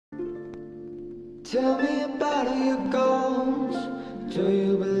Tell me about all your goals. Do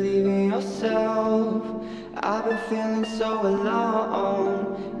you believe in yourself? I've been feeling so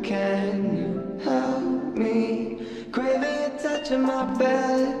alone. Can you help me? Craving your touch in my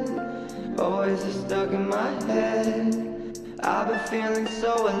bed. Always is stuck in my head. I've been feeling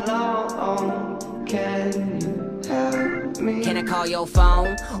so alone. Can you help me? Can I call your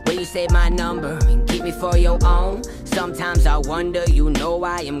phone? Will you save my number and keep me for your own? Sometimes I wonder, you know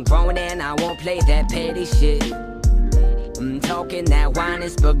I am grown and I won't play that petty shit. I'm talking that wine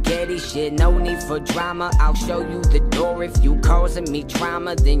and spaghetti shit. No need for drama, I'll show you the door. If you causing me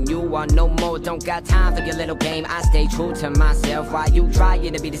trauma, then you are no more. Don't got time for your little game, I stay true to myself. While you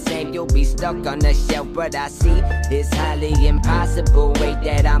trying to be the same, you'll be stuck on the shelf. But I see it's highly impossible. Way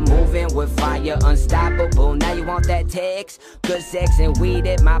that I'm moving with fire, unstoppable. Now you want that text? Good sex and weed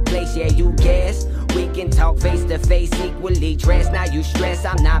at my place, yeah, you guess. We can talk face to face, equally dressed. Now you stress,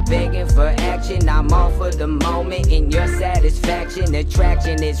 I'm not begging for action. I'm all for the moment in your satisfaction.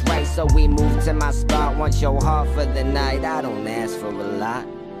 Attraction is right, so we move to my spot. Want your heart for the night, I don't ask for a lot.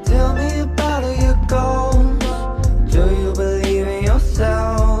 Tell me about all your goals. Do you believe in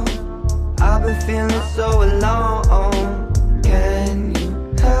yourself? I've been feeling so alone. Can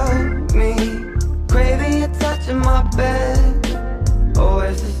you help me? Craving your touch in my bed.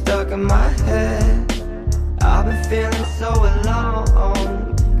 Always is stuck in my head. I've been feeling so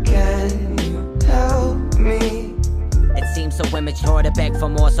alone. Can you help me? It seems so immature to beg for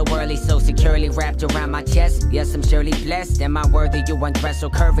more so early, so securely wrapped around my chest. Yes, I'm surely blessed. Am I worthy? You undress so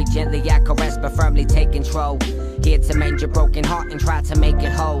curvy, gently I caress, but firmly take control. Here to mend your broken heart and try to make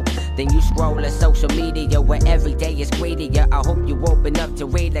it whole. Then you scroll at social media where every day is greedier. I hope you open up to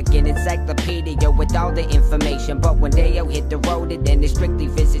read like an encyclopedia with all the information. But one day you'll hit the road and then it's strictly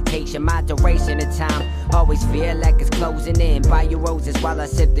visitation. My duration of time always feel like it's closing in. Buy your roses while I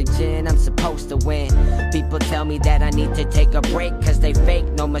sip the gin, I'm supposed to win. People tell me that I need to take a break cause they fake,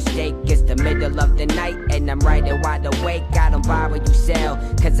 no mistake. It's the middle of the night and I'm right and wide awake. I don't buy what you sell,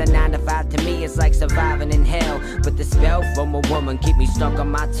 cause a 9 to 5 to me is like surviving in hell. But the spell from a woman keep me stuck on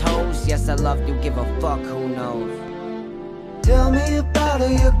my toes. Yes, I love you, give a fuck, who knows? Tell me about all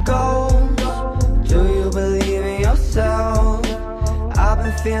your goals. Do you believe in yourself? I've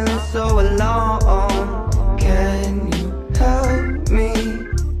been feeling so alone. Can you help me?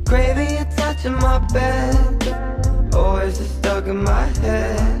 Craving your touch in my bed. Always is stuck in my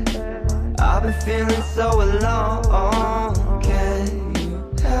head. I've been feeling so alone. Can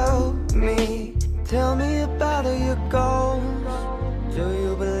you help me? Tell me about all your goals. Do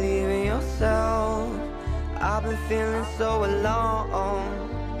you believe in yourself? I've been feeling so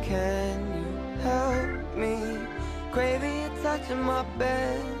alone. Can you help me? Craving your touch in my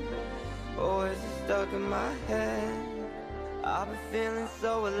bed. Always stuck in my head. I've been feeling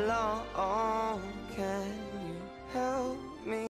so alone.